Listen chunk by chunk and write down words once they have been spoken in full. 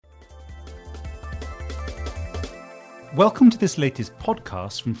Welcome to this latest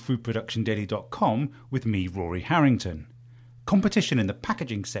podcast from foodproductiondaily.com with me, Rory Harrington. Competition in the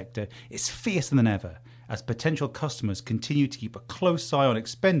packaging sector is fiercer than ever as potential customers continue to keep a close eye on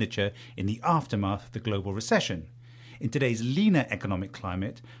expenditure in the aftermath of the global recession. In today's leaner economic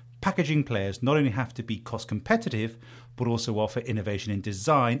climate, packaging players not only have to be cost competitive, but also offer innovation in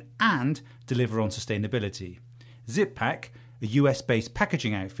design and deliver on sustainability. ZipPak, a US-based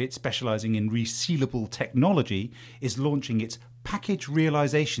packaging outfit specialising in resealable technology, is launching its Package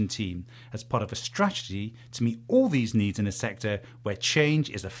Realisation Team as part of a strategy to meet all these needs in a sector where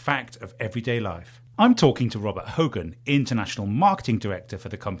change is a fact of everyday life. I'm talking to Robert Hogan, International Marketing Director for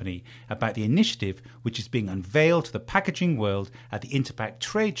the company, about the initiative which is being unveiled to the packaging world at the Interpack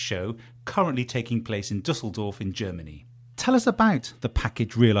trade show currently taking place in Dusseldorf in Germany. Tell us about the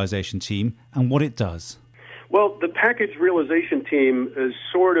Package Realisation Team and what it does. Well, the Package Realisation Team is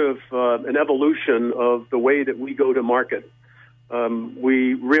sort of an evolution of the way that we go to market.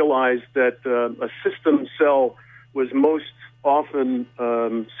 We realized that a system sell was most often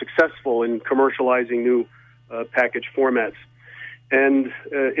successful in commercializing new package formats. And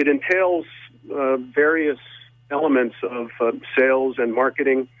it entails various elements of sales and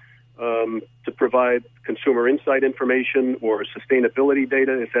marketing to provide consumer insight information or sustainability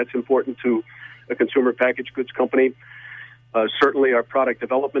data, if that's important to a consumer packaged goods company. Certainly our product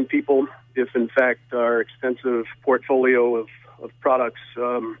development people, if in fact our extensive portfolio of products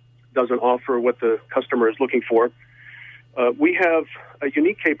doesn't offer what the customer is looking for. We have a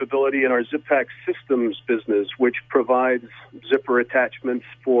unique capability in our ZipPak systems business, which provides zipper attachments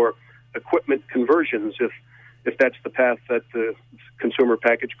for equipment conversions, if that's the path that the consumer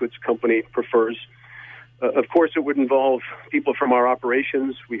packaged goods company prefers. Of course, it would involve people from our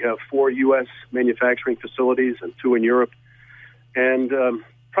operations. We have 4 U.S. manufacturing facilities and 2 in Europe. And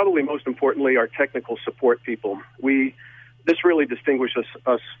probably most importantly, our technical support people. This really distinguishes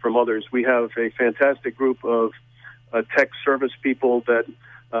us from others. We have a fantastic group of tech service people that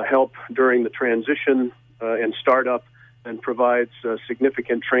help during the transition and startup and provides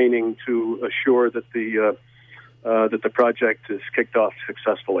significant training to assure that the project is kicked off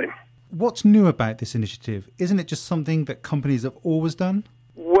successfully. What's new about this initiative? Isn't it just something that companies have always done?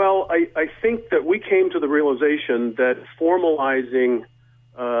 Well, I think that we came to the realization that formalizing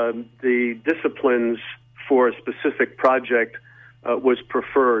the disciplines for a specific project was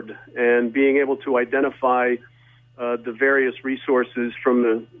preferred, and being able to identify the various resources from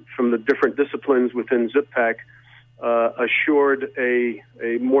the different disciplines within ZipPak assured a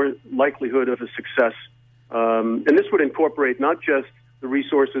more likelihood of a success. And this would incorporate not just the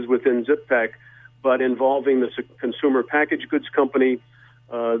resources within ZipPak, but involving the consumer packaged goods company,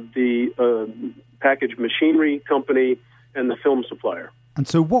 the package machinery company, and the film supplier. And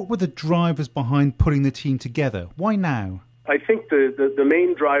so what were the drivers behind putting the team together? Why now? I think the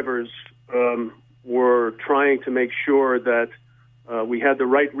main drivers were trying to make sure that we had the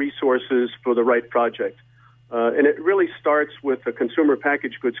right resources for the right project. And it really starts with a consumer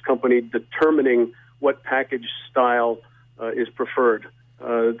packaged goods company determining what package style is preferred.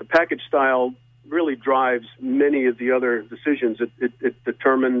 The package style really drives many of the other decisions. It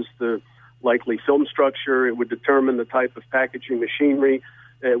determines the likely film structure. It would determine the type of packaging machinery.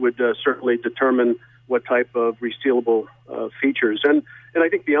 It would certainly determine what type of resealable features. And I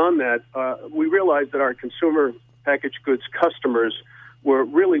think beyond that, we realized that our consumer packaged goods customers were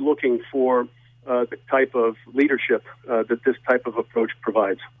really looking for the type of leadership that this type of approach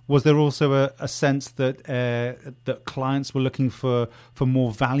provides. Was there also a sense that that clients were looking for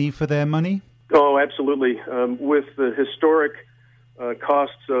more value for their money? Oh, absolutely. With the historic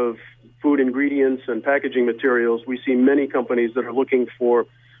costs of food ingredients and packaging materials, we see many companies that are looking for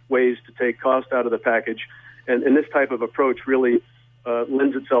ways to take cost out of the package. And this type of approach really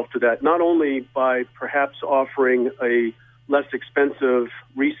lends itself to that, not only by perhaps offering a less expensive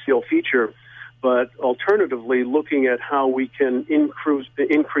reseal feature, but alternatively looking at how we can increase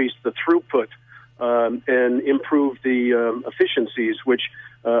the throughput and improve the efficiencies, which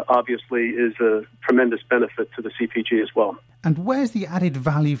obviously is a tremendous benefit to the CPG as well. And where's the added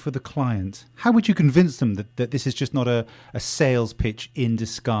value for the client? How would you convince them that this is just not a sales pitch in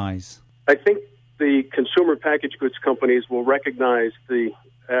disguise? I think the consumer packaged goods companies will recognize the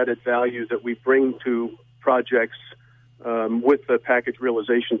added value that we bring to projects with the package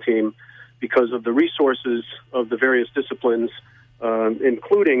realization team because of the resources of the various disciplines,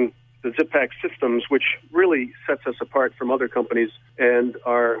 including the ZipPak systems, which really sets us apart from other companies, and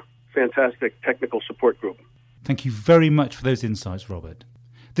our fantastic technical support group. Thank you very much for those insights, Robert.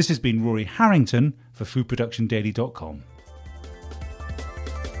 This has been Rory Harrington for foodproductiondaily.com.